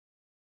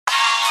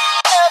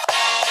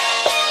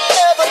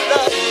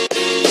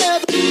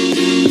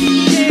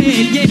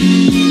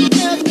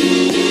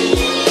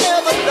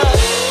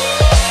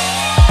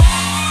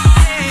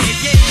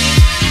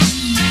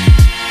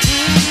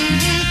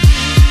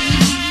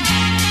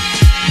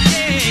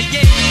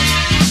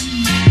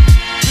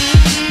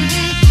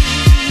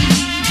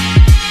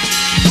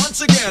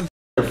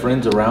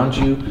friends around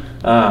you,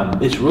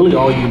 it's really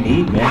all you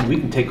need, man. We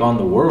can take on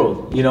the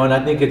world, you know. And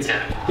I think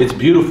it's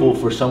beautiful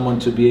for someone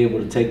to be able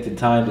to take the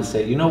time to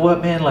say, you know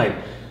what, man, like,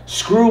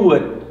 screw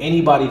what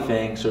anybody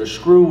thinks, or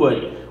screw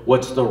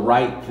what's the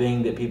right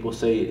thing that people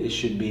say it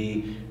should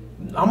be.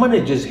 I'm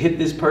gonna just hit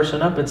this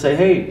person up and say,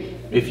 hey,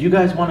 if you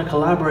guys want to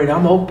collaborate,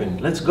 I'm open.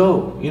 Let's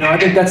go. You know, I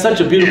think that's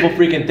such a beautiful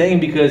freaking thing,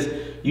 because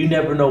you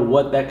never know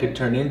what that could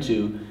turn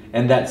into,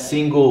 and that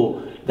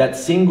single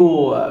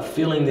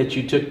feeling that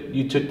you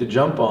took the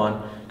jump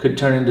on could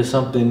turn into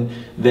something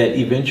that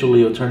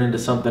eventually will turn into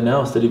something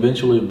else, that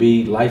eventually will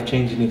be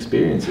life-changing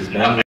experiences,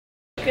 man.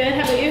 Good.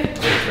 How about you?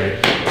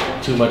 Great.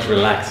 Too much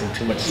relaxing,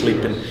 too much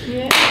sleeping.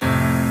 Yeah.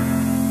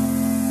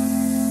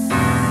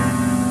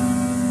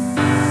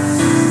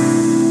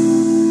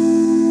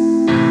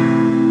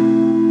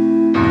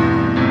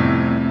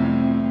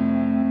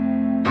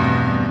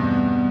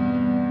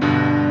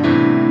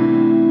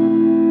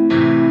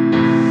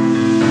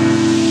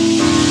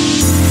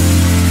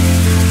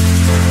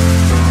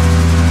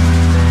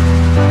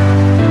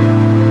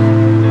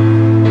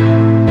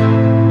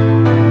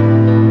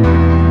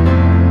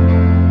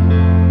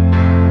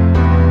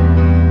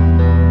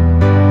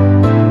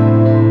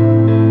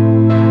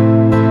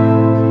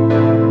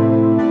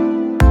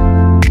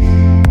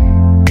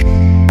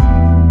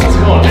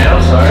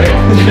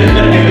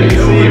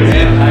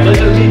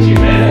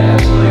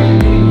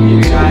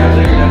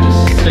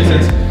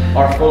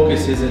 Our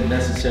focus isn't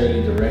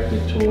necessarily directed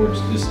towards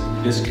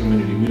this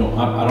community.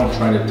 I don't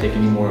try to take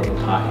any more of a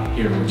pie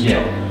here in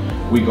Wichita.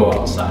 We go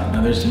outside.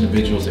 Now there's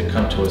individuals that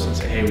come to us and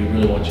say, hey, we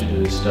really want you to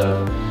do this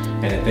stuff.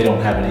 And if they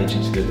don't have an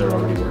agency that they're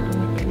already working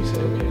with, then we say,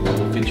 okay, well,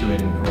 we'll fit you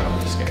in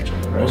around the schedule.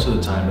 But most of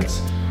the time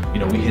it's, you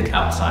know, we hit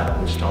outside of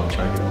Wichita to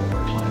try to get all of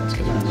our clients,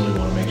 because we really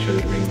want to make sure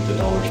that we bring the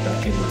dollars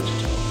back into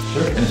Wichita.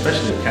 Sure. And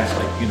especially if cats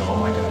like, you know, all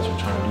my guys are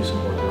trying to do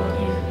some work around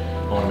here.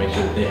 I want to make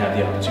sure that they have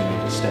the opportunity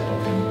to step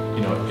up and,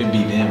 you know, and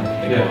be them.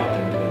 They go out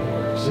there and do their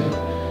work. So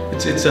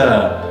it's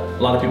a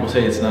lot of people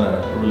say it's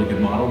not a really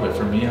good model, but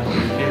for me, I don't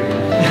really care.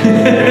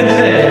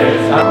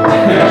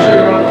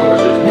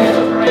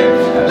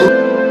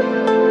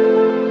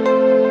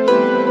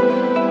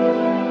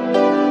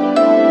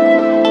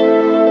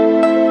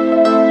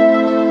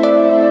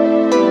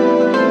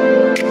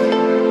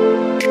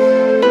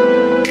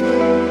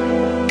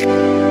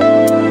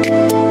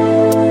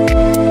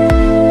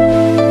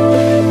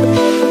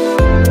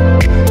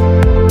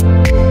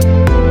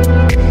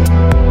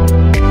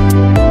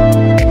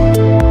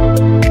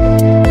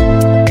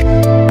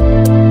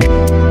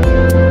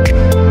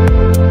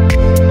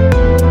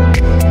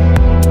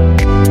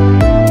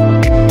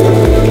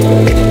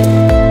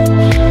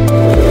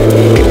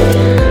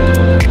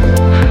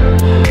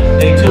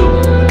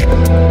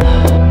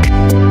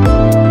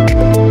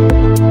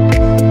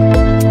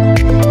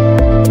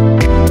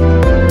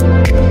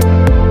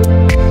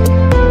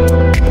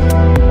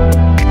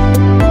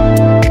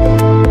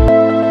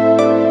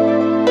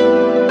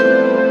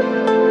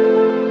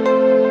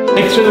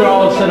 Make sure they're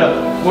all set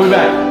up. We'll be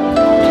back.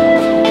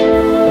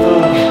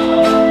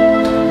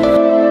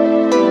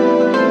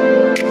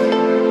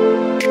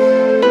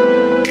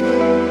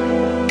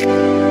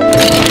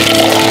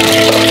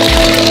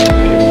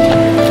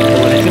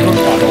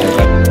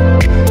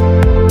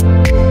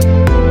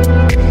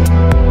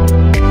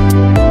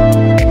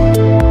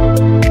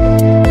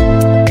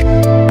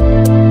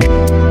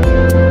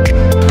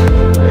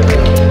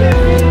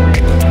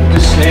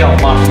 Just stay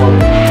on my floor.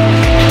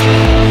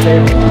 Stay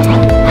on.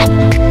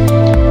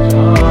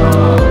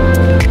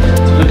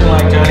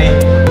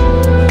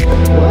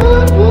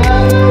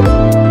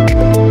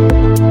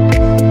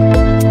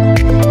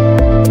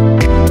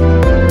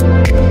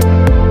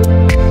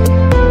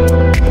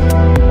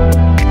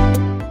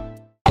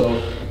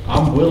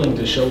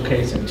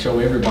 Showcase and show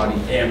everybody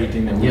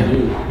everything that we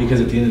do, because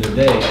at the end of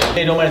the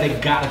day, it don't matter, they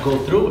gotta go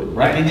through it,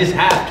 right? Like, they just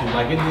have to.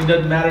 Like, it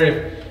doesn't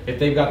matter if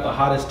they've got the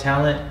hottest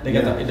talent, they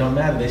got it don't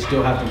matter, they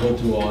still have to go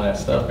through all that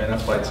stuff, man.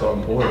 That's why it's so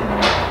important,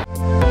 man.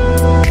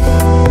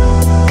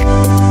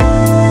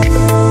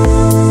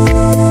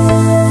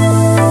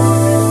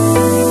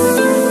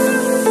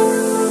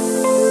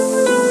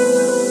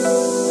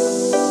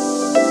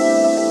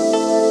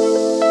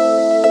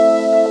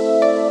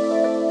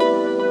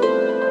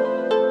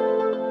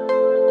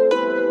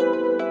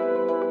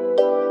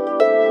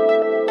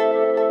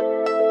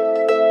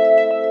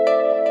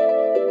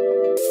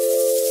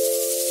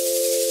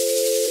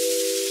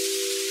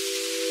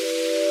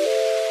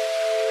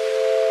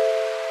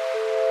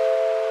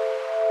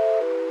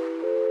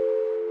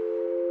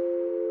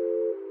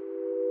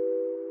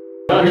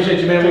 I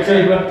appreciate you, man. We'll see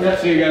you, bro. Yeah,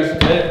 see you guys.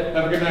 Yeah.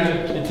 Have a good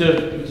night. You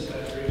too.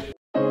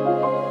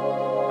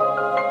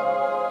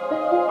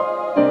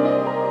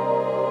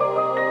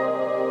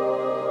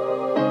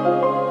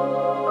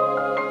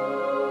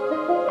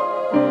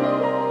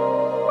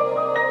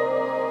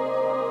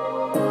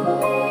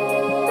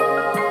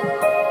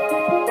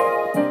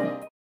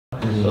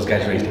 Those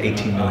guys raised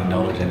 $18 million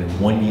in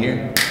 1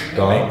 year.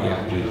 Gone?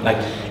 Yeah, dude. Like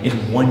in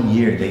 1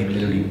 year, they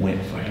literally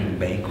went fucking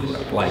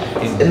bankrupt. Like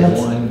in And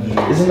 1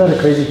 year. Isn't that a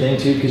crazy thing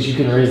too? Because you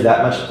can raise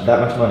that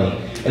much money,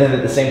 and then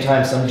at the same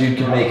time, some dude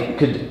could like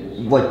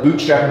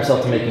bootstrap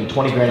himself to making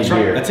 20 grand a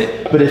year. That's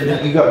it. But if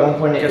you got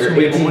 1.8 Guess or who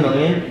made 18 more money?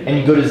 million and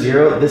you go to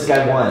zero, this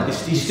guy won.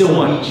 He still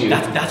won. beat you.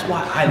 That's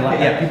why I like.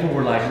 Yeah, people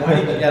were like,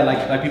 why?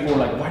 Like people were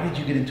like, why did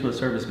you get into a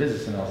service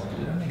business? And I was like,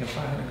 dude, I'm making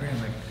 500 grand.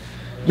 Like,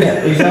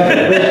 Yeah,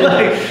 exactly.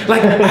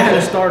 like I had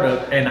a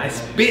startup and I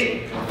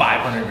spit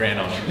 500 grand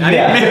on it. I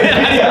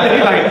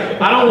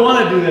don't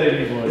want to do that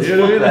anymore. You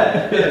know what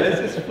I mean? Yeah, let's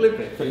just flip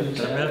it.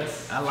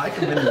 I like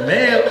them in the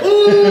mail.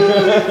 Ooh, see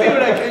where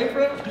that came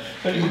from?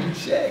 Eating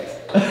checks.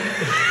 I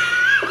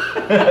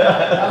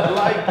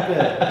like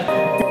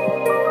that.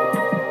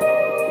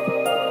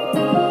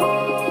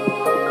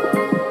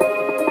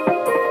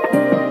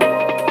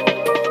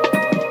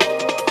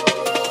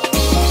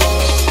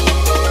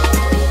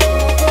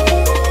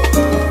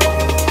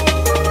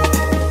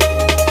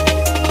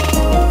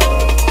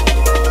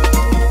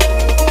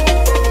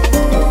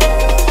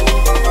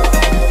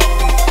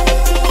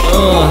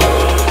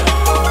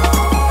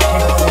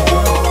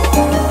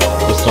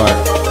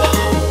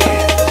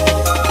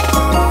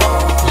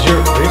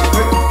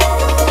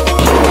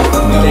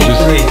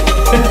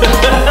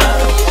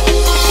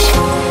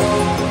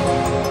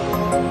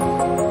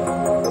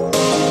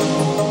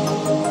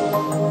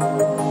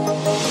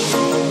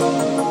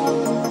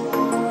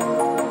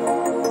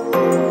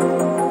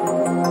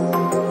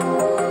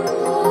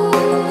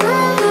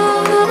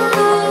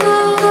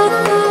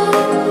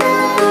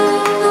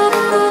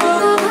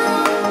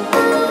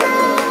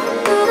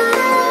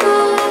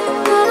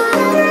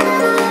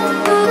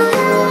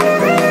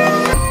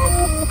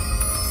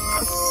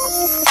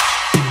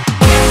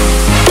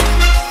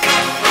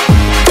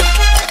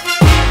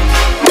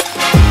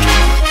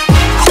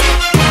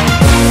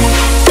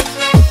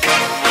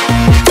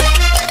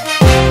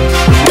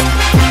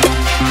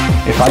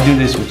 If I do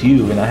this with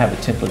you and I have a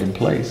template in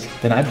place,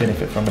 then I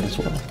benefit from it as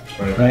well,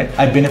 right?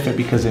 I benefit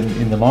because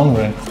in the long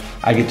run,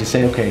 I get to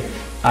say, okay,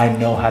 I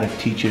know how to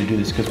teach you to do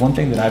this. Because one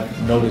thing that I've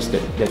noticed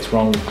that's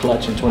wrong with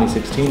Clutch in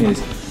 2016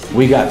 is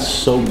we got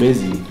so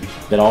busy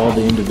that all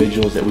the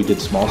individuals that we did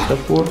small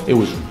stuff for, it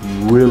was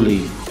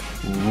really,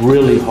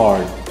 really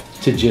hard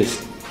to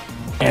just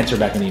answer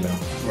back an email.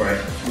 Right.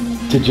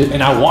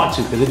 And I want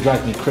to because it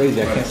drives me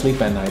crazy. I can't sleep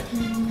at night.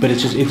 But it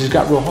just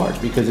got real hard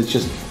because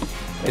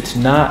it's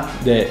not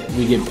that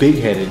we get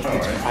big-headed,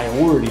 it's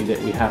priority that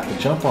we have to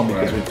jump on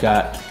because we've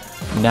got,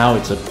 now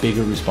it's a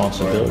bigger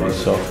responsibility.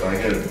 So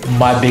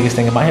my biggest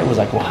thing in my head was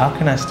like, well, how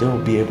can I still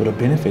be able to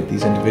benefit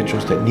these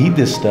individuals that need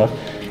this stuff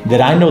that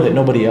I know that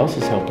nobody else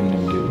is helping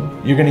them do?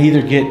 You're gonna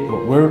either get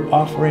what we're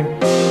offering.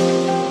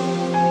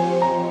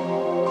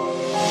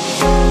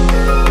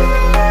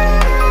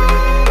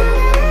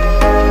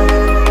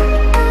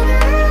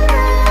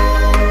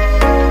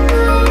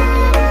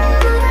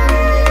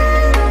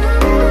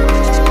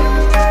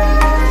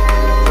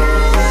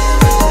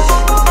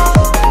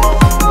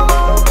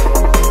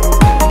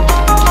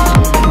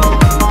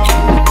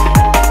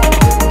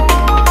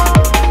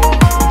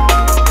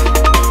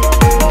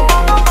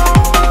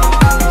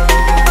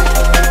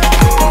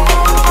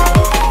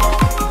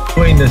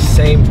 The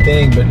same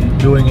thing but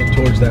doing it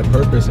towards that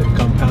purpose and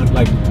compound.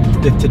 Like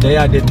if today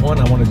I did one,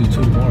 I want to do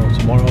two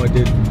tomorrow I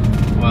did two, you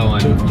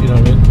know what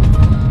I mean?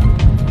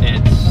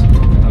 It's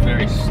a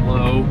very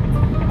slow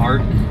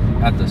arc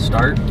at the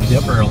start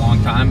for a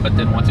long time, but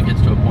then once it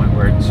gets to a point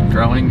where it's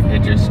growing,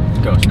 it just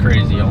goes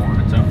crazy all on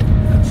its own.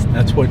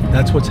 That's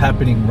what's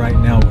happening right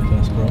now with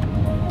us, bro.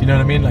 You know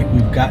what I mean? Like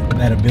we've got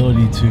that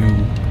ability to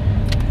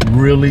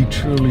really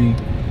truly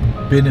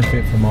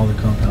benefit from all the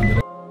compounded.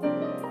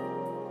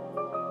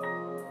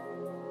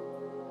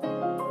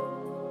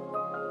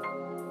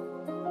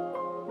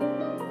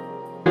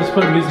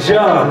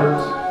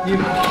 John, you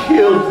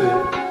killed it.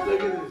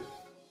 Look at this.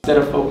 Instead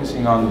of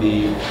focusing on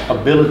the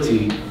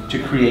ability to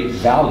create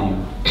value.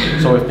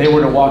 So if they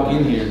were to walk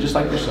in here, just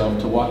like yourself,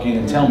 to walk in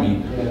and tell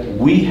me,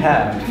 we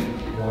have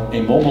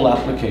a mobile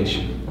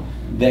application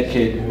that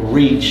could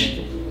reach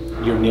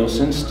your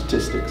Nielsen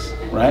statistics,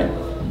 right?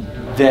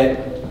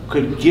 That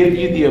could give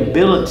you the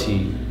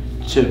ability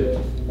to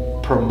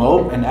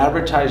promote and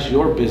advertise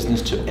your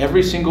business to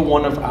every single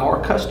one of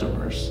our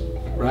customers,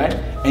 right?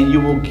 And you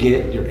will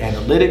get your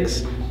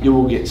analytics, you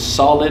will get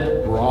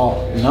solid raw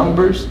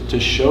numbers to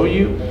show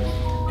you,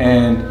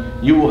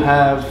 and you will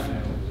have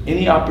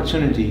any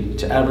opportunity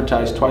to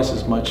advertise twice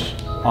as much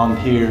on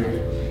here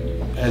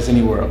as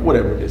anywhere,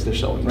 whatever it is they're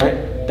selling,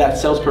 right? That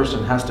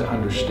salesperson has to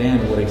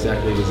understand what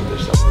exactly it is that they're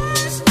selling.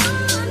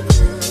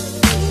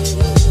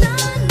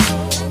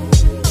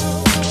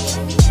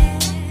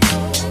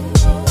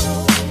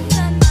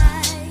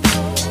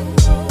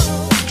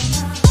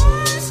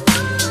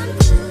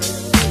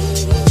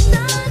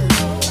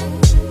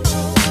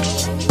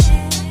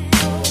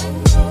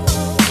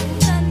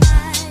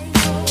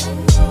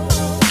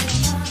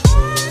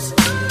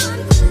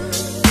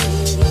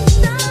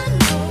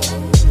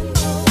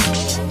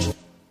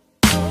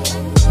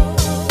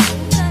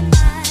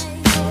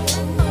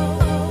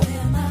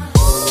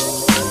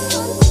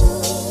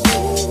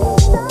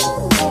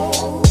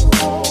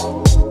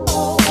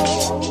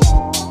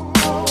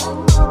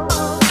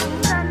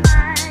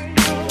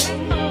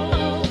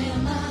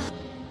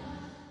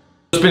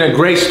 been a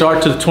great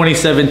start to the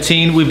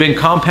 2017. We've been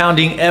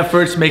compounding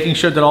efforts, making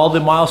sure that all the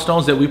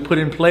milestones that we put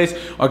in place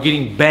are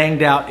getting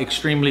banged out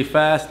extremely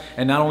fast,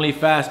 and not only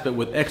fast, but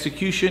with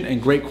execution and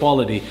great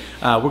quality.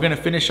 We're gonna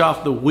finish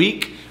off the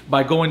week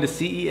by going to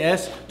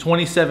CES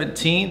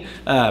 2017.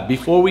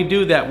 Before we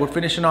do that, we're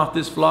finishing off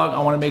this vlog. I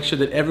wanna make sure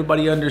that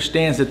everybody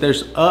understands that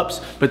there's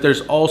ups, but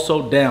there's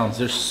also downs.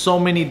 There's so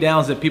many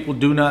downs that people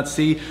do not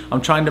see.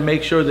 I'm trying to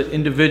make sure that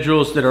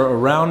individuals that are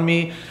around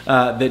me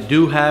that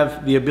do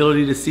have the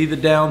ability to see the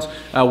downs,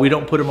 we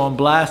don't put them on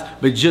blast,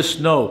 but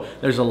just know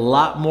there's a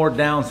lot more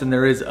downs than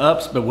there is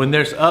ups, but when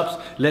there's ups,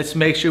 let's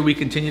make sure we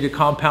continue to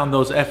compound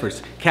those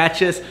efforts.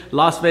 Catch us,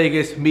 Las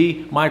Vegas,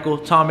 me, Michael,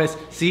 Thomas,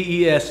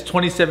 CES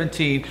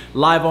 2017,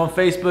 live on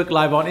Facebook,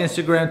 live on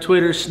Instagram,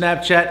 Twitter,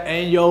 Snapchat,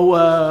 and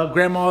yo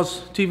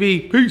grandma's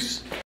TV.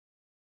 Peace.